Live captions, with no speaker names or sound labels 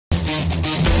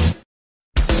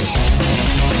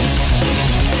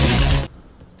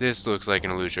This looks like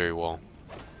an illusory wall.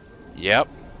 Yep.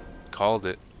 Called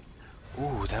it.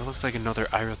 Ooh, that looks like another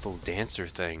Irithel dancer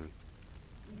thing.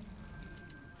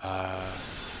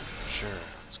 Sure.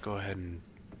 Let's go ahead and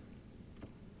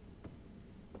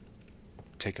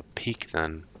take a peek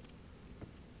then.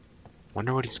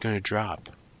 Wonder what he's gonna drop.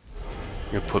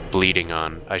 I'm gonna put bleeding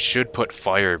on. I should put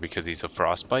fire because he's a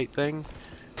frostbite thing,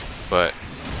 but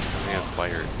I only have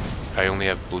fire. I only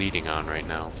have bleeding on right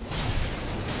now.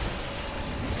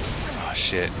 Oh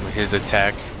shit, his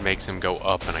attack makes him go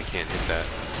up and I can't hit that.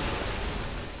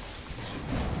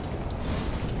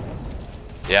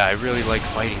 Yeah, I really like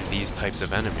fighting these types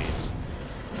of enemies.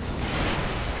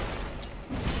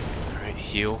 Alright,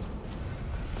 heal.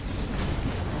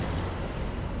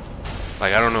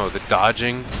 Like, I don't know, the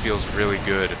dodging feels really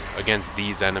good against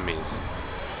these enemies.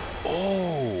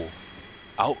 Oh!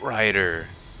 Outrider!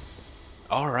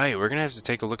 Alright, we're gonna have to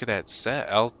take a look at that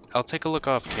set. I'll take a look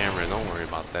off camera, don't worry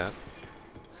about that.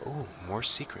 Oh, more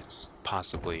secrets.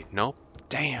 Possibly. Nope.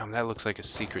 Damn, that looks like a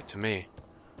secret to me.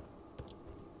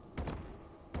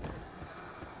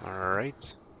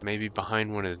 Alright. Maybe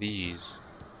behind one of these.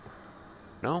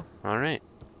 No? Alright.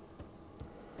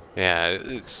 Yeah,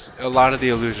 it's a lot of the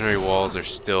illusionary walls are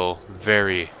still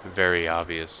very, very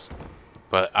obvious.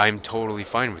 But I'm totally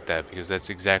fine with that because that's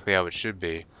exactly how it should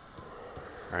be.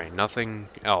 Alright, nothing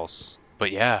else. But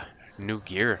yeah, new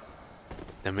gear.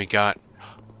 Then we got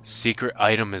secret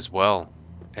item as well.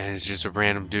 And it's just a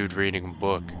random dude reading a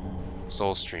book.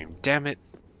 Soul Stream. Damn it.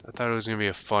 I thought it was gonna be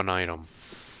a fun item.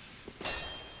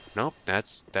 Nope,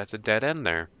 that's a dead end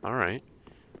there. Alright.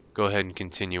 Go ahead and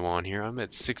continue on here. I'm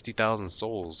at 60,000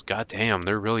 souls. God damn,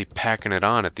 they're really packing it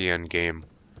on at the end game.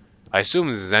 I assume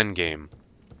this is end game.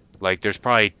 Like, there's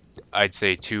probably, I'd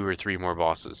say, 2 or 3 more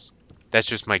bosses. That's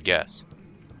just my guess.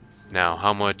 Now,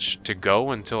 how much to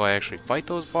go until I actually fight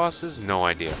those bosses? No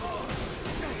idea.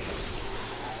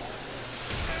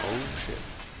 Oh shit.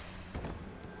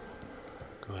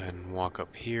 Go ahead and walk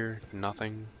up here.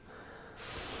 Nothing.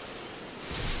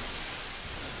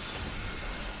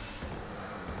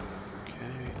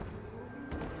 Okay.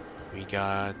 We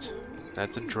got...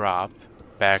 That's a drop.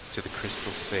 Back to the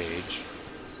Crystal Sage.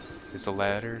 It's a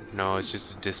ladder? No, it's just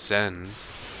a descend.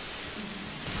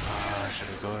 Should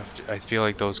I go after... I feel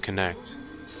like those connect.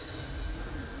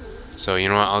 So, you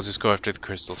know what? I'll just go after the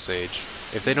Crystal Sage.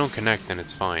 If they don't connect, then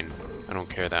it's fine. I don't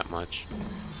care that much.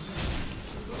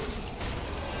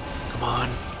 Come on.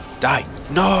 Die.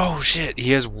 No! Shit!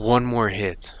 He has one more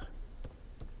hit.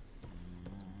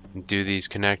 Do these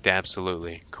connect?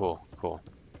 Absolutely. Cool. Cool.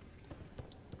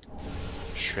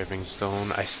 Shripping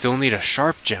Stone. I still need a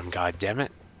Sharp Gem, goddammit.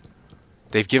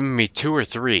 They've given me 2 or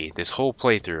 3 this whole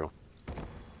playthrough.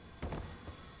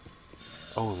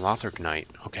 Oh, Lothric Knight.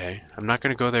 Okay. I'm not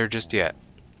gonna go there just yet.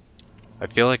 I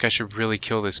feel like I should really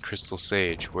kill this Crystal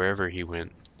Sage, wherever he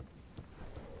went.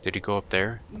 Did he go up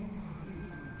there?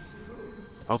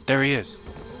 Oh, there he is.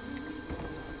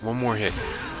 One more hit.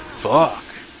 Fuck!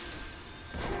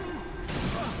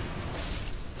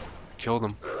 Killed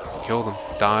him. Killed him.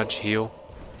 Dodge, heal.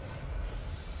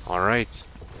 Alright.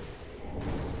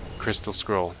 Crystal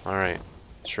Scroll. Alright.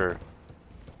 Sure.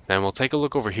 Then we'll take a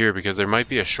look over here because there might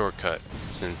be a shortcut.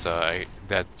 Since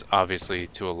that's obviously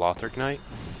to a Lothric Knight.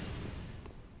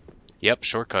 Yep,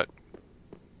 shortcut.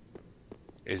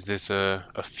 Is this a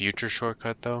future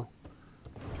shortcut though?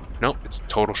 Nope, it's a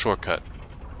total shortcut.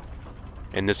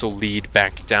 And this will lead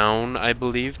back down, I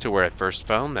believe, to where I first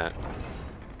found that.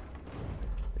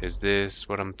 Is this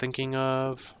what I'm thinking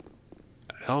of?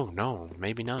 Oh no,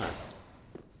 maybe not.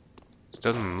 This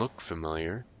doesn't look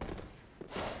familiar.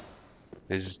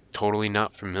 This is totally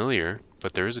not familiar,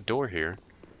 but there is a door here.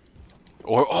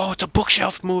 Or, oh, it's a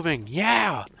bookshelf moving!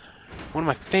 Yeah! One of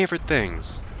my favorite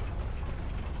things.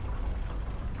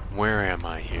 Where am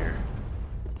I here?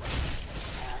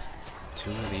 2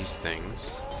 of these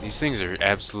things. These things are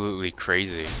absolutely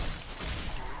crazy.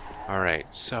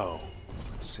 Alright, so,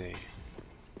 let's see.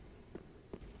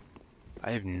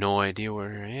 I have no idea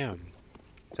where I am.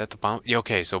 Is that the bomb?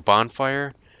 Okay, so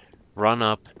bonfire, run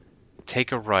up,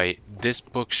 take a right, this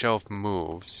bookshelf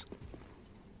moves,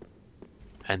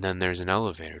 and then there's an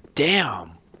elevator.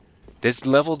 Damn! This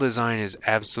level design is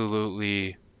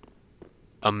absolutely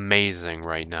amazing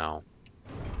right now.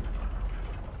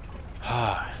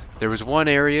 There was one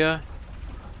area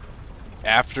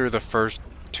after the first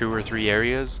 2 or 3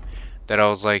 areas that I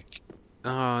was like,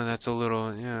 oh, that's a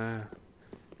little, yeah.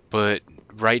 But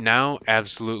right now,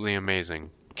 absolutely amazing.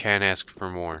 Can't ask for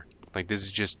more. Like, this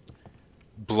is just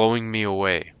blowing me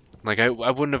away. Like, I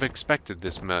wouldn't have expected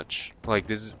this much. Like,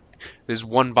 this is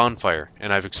one bonfire,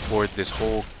 and I've explored this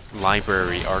whole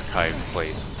library archive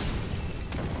place.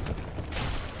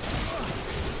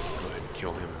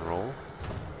 roll.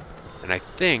 And I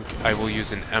think I will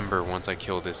use an ember once I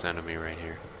kill this enemy right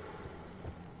here.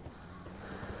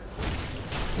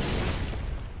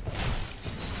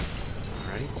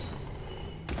 Right?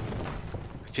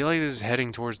 I feel like this is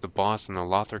heading towards the boss, and the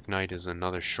Lothric Knight is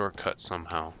another shortcut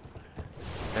somehow.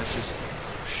 That's just...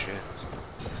 oh shit.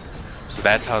 So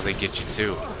that's how they get you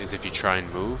too, is if you try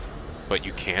and move, but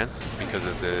you can't because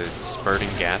of the spurting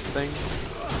gas thing.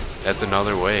 That's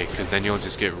another way, because then you'll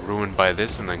just get ruined by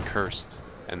this and then cursed.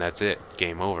 And that's it.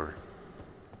 Game over.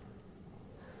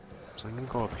 So I'm gonna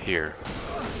go up here.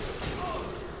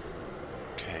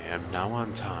 Okay, I'm now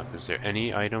on top. Is there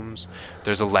any items?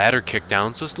 There's a ladder kick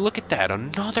down, so look at that.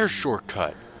 Another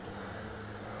shortcut.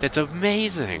 That's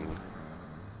amazing.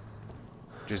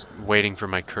 Just waiting for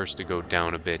my curse to go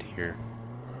down a bit here.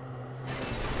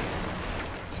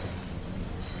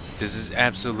 This is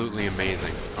absolutely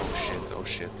amazing. Oh shit, oh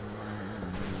shit.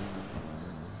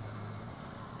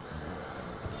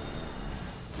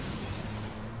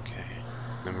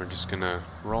 Then we're just gonna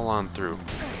roll on through.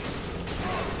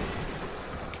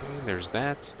 Okay, there's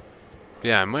that.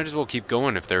 Yeah, I might as well keep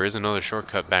going if there is another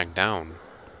shortcut back down.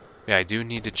 Yeah, I do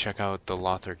need to check out the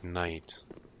Lothric Knight.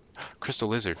 Crystal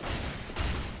Lizard.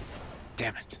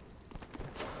 Damn it.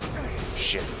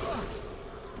 Shit.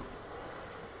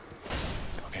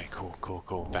 Okay,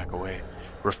 cool. Back away.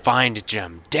 Refined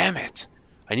gem. Damn it!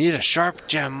 I need a sharp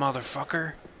gem,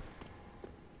 motherfucker.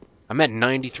 I'm at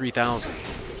 93,000.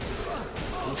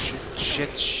 Oh shit.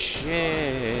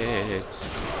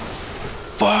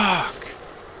 Fuck!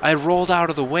 I rolled out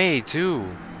of the way too.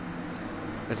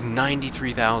 That's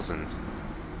 93,000.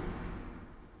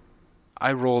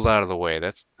 I rolled out of the way.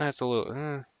 That's a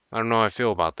little... I don't know how I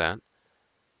feel about that.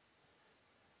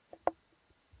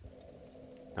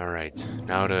 Alright,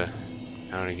 now to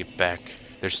get back.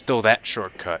 There's still that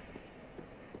shortcut.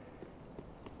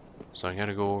 So I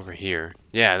gotta go over here.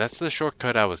 Yeah, that's the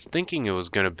shortcut I was thinking it was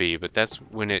gonna be, but that's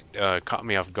when it caught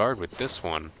me off guard with this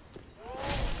one.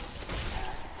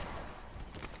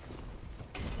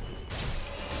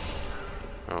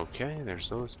 Okay, there's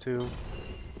those two.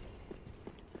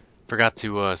 Forgot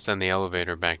to send the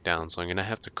elevator back down, so I'm gonna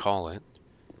have to call it.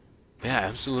 Yeah,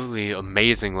 absolutely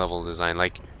amazing level design.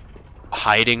 Like,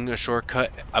 hiding a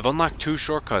shortcut. I've unlocked 2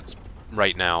 shortcuts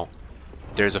right now.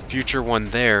 There's a future one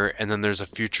there, and then there's a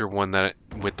future one that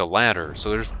with the ladder. So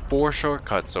there's 4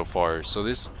 shortcuts so far. So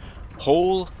this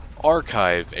whole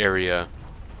archive area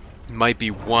might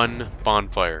be one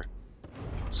bonfire.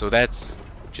 So that's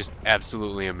just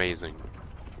absolutely amazing.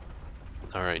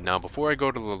 Alright, now before I go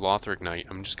to the Lothric Knight,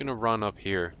 I'm just gonna run up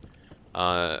here.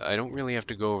 I don't really have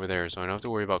to go over there, so I don't have to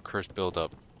worry about curse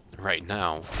buildup right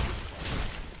now.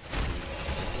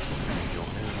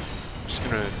 I'm just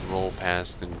gonna roll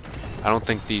past, and I don't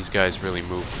think these guys really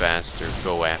move fast or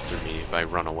go after me if I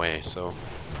run away, so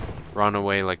run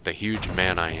away like the huge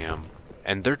man I am.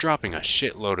 And they're dropping a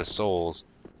shitload of souls.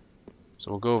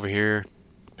 So we'll go over here,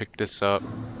 pick this up,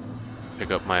 pick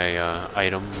up my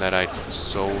item that I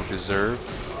so deserve.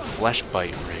 Flesh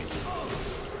Bite Ring.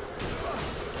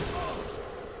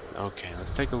 Okay,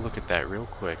 let's take a look at that real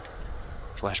quick.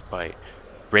 Flesh Bite.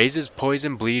 Raises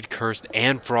poison, bleed, cursed,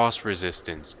 and frost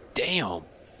resistance. Damn!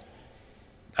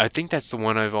 I think that's the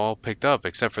one I've all picked up,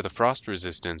 except for the frost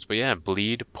resistance. But yeah,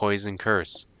 bleed, poison,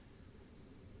 curse.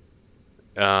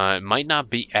 It might not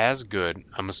be as good,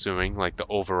 I'm assuming, like the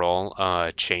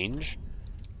overall change.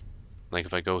 Like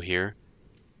if I go here.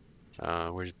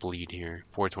 Where's bleed here?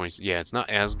 420. Yeah, it's not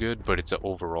as good, but it's an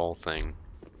overall thing.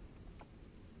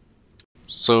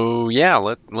 So yeah,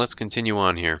 let's continue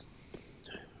on here.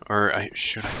 Or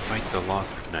should I fight the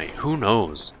Lothric Knight? Who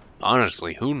knows?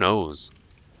 Honestly, who knows?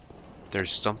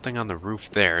 There's something on the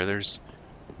roof there. There's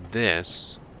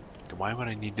this. Why would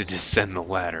I need to descend the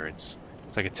ladder? It's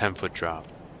like a 10-foot drop.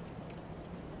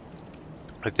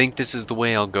 I think this is the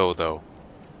way I'll go, though.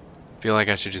 I feel like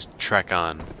I should just trek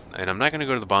on. And I'm not going to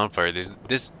go to the bonfire.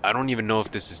 This I don't even know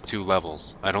if this is 2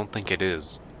 levels. I don't think it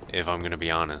is, if I'm going to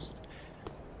be honest.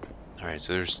 Alright,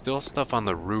 so there's still stuff on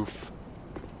the roof.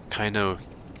 Kind of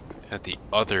at the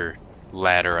other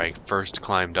ladder I first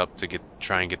climbed up to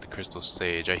try and get the crystal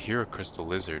sage. I hear a crystal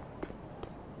lizard.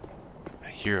 I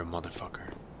hear a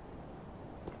motherfucker.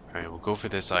 Alright, we'll go for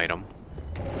this item.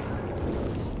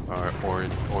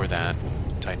 Or that.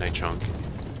 Titanite chunk.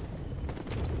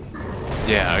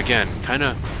 Yeah, again, kind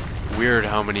of weird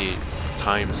how many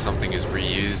times something is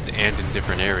reused and in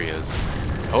different areas.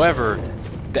 However,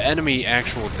 the enemy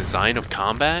actual design of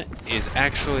combat is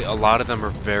actually, a lot of them are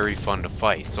very fun to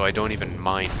fight, so I don't even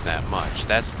mind that much.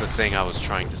 That's the thing I was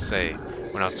trying to say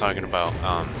when I was talking about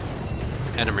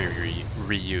enemy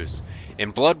reuse.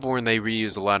 In Bloodborne, they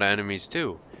reuse a lot of enemies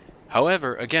too.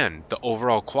 However, again, the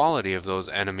overall quality of those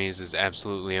enemies is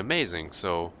absolutely amazing,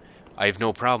 so I have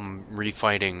no problem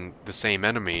refighting the same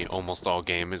enemy almost all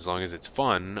game as long as it's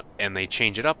fun and they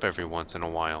change it up every once in a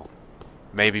while.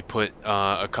 Maybe put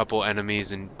a couple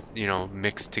enemies and, you know,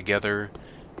 mixed together,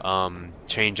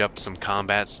 change up some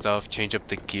combat stuff, change up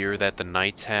the gear that the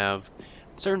knights have.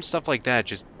 Certain stuff like that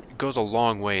just goes a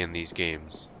long way in these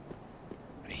games.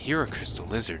 I hear a crystal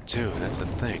lizard too, that's the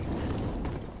thing.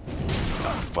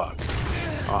 Oh, fuck.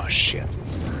 Oh, shit.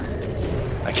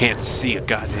 I can't see a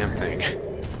goddamn thing.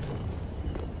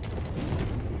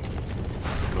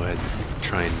 Go ahead and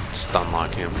try and stun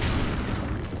lock him.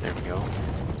 There we go.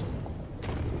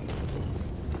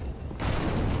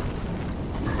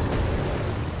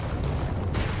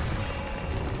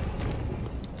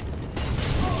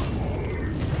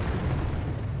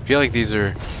 I feel like these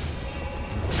are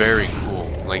very cool.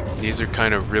 Like, these are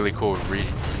kind of really cool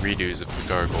redos of the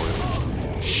gargoyle.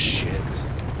 Shit.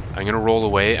 I'm gonna roll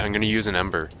away. I'm gonna use an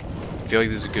ember. I feel like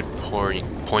this is a good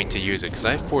point to use it, because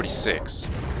I have 46.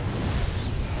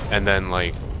 And then,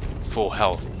 like, full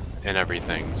health and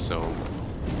everything. So,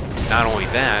 not only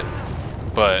that,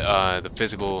 but the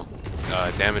physical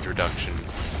damage reduction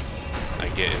I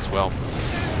get as well from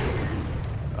this.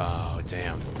 Oh,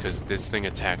 damn. Because this thing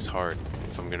attacks hard,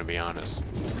 if I'm gonna be honest.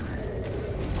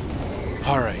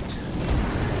 Alright.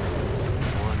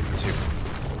 1, 2.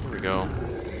 Here we go.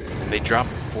 They dropped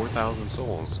 4,000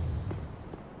 souls.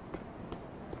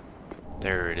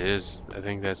 There it is. I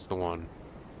think that's the one.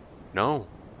 No,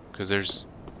 because there's...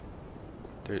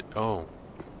 oh.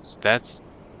 So that's...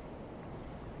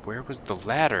 Where was the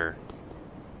ladder?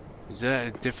 Is that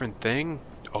a different thing?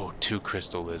 Oh, 2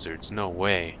 crystal lizards. No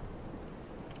way.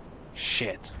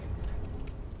 Shit.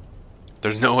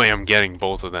 There's no way I'm getting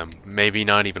both of them. Maybe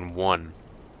not even one.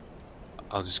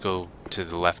 I'll just go to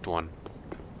the left one.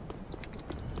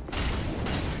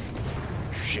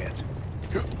 Shit.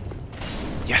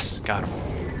 Yes, got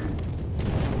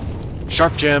him.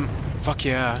 Sharp gem. Fuck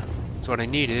yeah. That's what I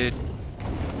needed.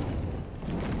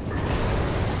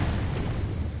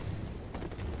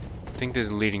 I think this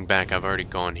is leading back. I've already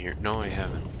gone here. No, I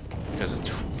haven't. Because,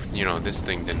 you know, this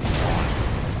thing didn't spawn.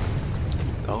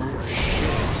 Oh, shit.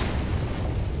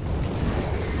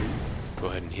 Go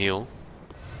ahead and heal.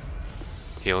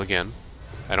 Heal again.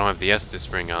 I don't have the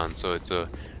Estus ring on, so it's a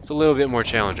little bit more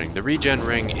challenging. The regen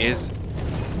ring is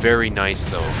very nice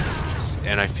though,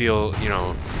 and I feel, you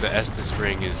know, the Estus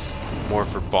ring is more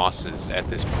for bosses at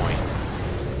this point.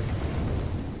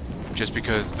 Just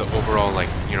because the overall, like,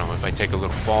 you know, if I take a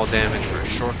little fall damage for a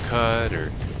shortcut,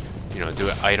 or, you know, do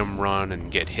an item run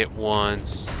and get hit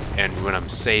once, and when I'm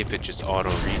safe it just auto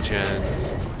regen.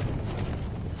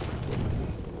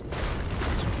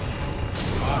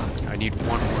 I need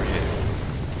one more hit.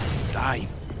 Die,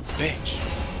 bitch.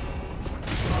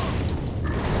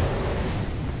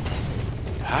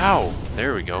 How?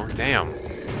 There we go. Damn.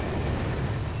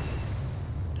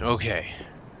 Okay.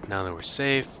 Now that we're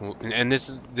safe, and this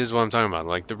is what I'm talking about.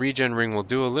 Like, the regen ring will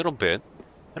do a little bit.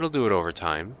 It'll do it over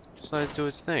time. Just let it do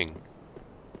its thing.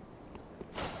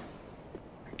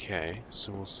 Okay,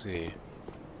 so we'll see. I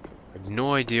have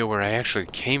no idea where I actually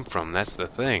came from. That's the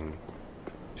thing.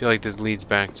 I feel like this leads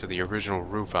back to the original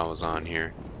roof I was on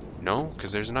here. No?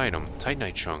 Because there's an item.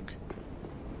 Titanite chunk.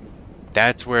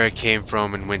 That's where I came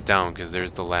from and went down, because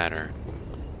there's the ladder.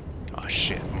 Oh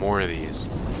shit, more of these.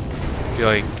 I feel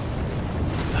like...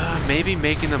 maybe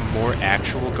making them more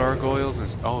actual gargoyles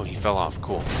is... Oh, he fell off.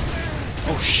 Cool.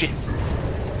 Oh shit!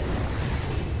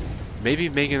 Maybe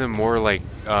making them more like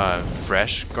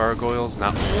fresh gargoyles,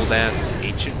 not old-ass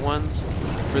ancient ones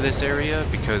for this area,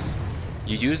 because...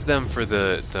 You use them for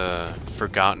the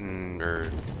forgotten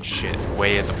or shit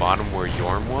way at the bottom where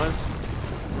Yorm was,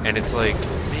 and it's like,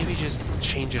 maybe just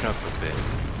change it up a bit.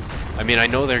 I mean, I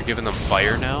know they're giving them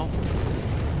fire now,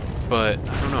 but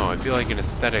I don't know, I feel like an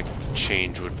aesthetic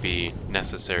change would be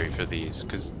necessary for these,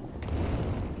 because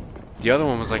the other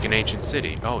one was like an ancient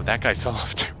city. Oh, that guy fell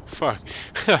off too. Fuck.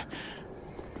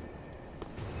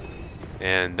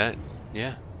 And that,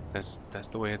 yeah, that's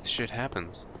the way the shit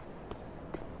happens.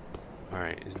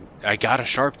 Alright, I got a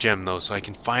sharp gem though, so I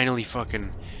can finally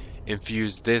fucking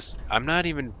infuse this. I'm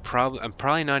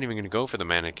probably not even gonna go for the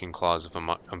mannequin claws if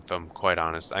I'm quite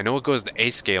honest. I know it goes to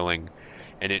A scaling,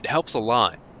 and it helps a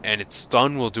lot, and its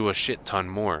stun will do a shit ton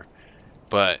more.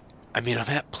 But I mean, I'm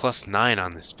at +9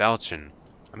 on this falchion.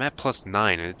 I'm at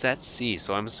 +9, and it's at C,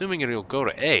 so I'm assuming it'll go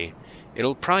to A.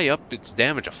 It'll probably up its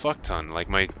damage a fuck ton. Like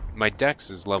my dex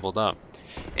is leveled up,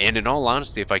 and in all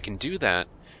honesty, if I can do that,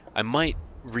 I might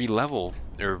re-level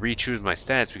or re-choose my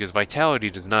stats because Vitality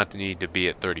does not need to be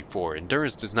at 34.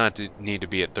 Endurance does not need to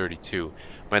be at 32.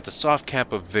 I'm at the soft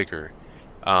cap of Vigor.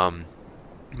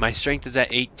 My strength is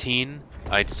at 18.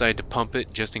 I decided to pump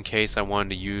it just in case I wanted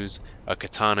to use a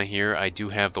katana here. I do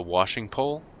have the washing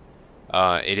pole.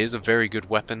 It is a very good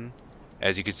weapon.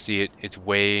 As you can see, it's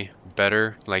way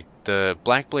better. Like, the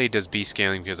Black Blade does B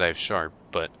scaling because I have Sharp,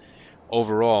 but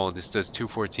overall, this does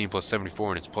 214 plus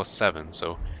 74 and it's plus 7,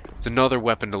 so it's another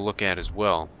weapon to look at as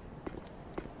well.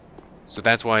 So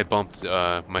that's why I bumped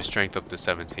my strength up to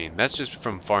 17. That's just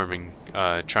from farming,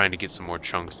 trying to get some more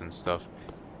chunks and stuff.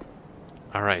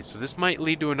 Alright, so this might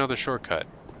lead to another shortcut.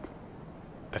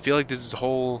 I feel like this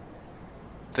whole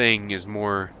thing is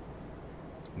more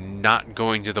not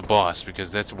going to the boss because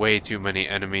that's way too many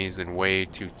enemies and way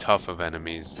too tough of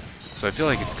enemies. So I feel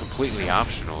like it's completely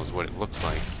optional is what it looks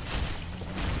like.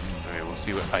 Alright, we'll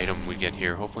see what item we get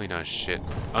here. Hopefully not shit.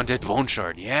 Undead Bone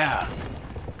Shard, yeah!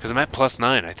 Because I'm at plus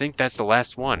 9. I think that's the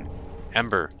last one.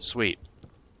 Ember, sweet.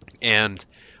 And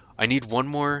I need one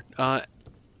more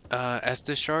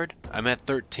Estus Shard. I'm at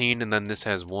 13 and then this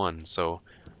has 1, so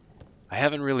I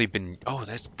haven't really been... Oh,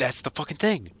 that's the fucking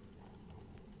thing!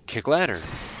 Kick ladder.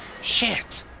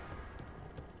 Shit!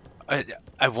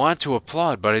 I want to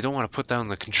applaud, but I don't want to put down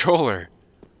the controller.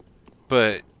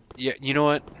 But, yeah, you know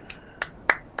what?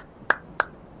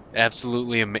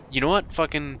 Absolutely you know what?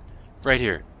 Fucking right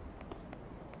here.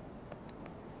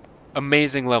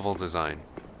 Amazing level design.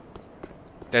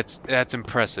 That's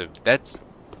impressive.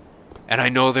 And I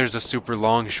know there's a super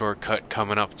long shortcut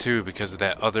coming up too because of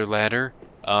that other ladder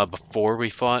before we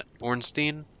fought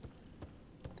Ornstein.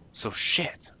 So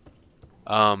shit.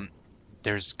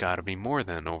 There's gotta be more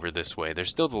then over this way. There's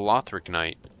still the Lothric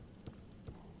Knight.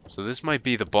 So this might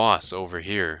be the boss over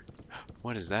here.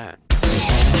 What is that?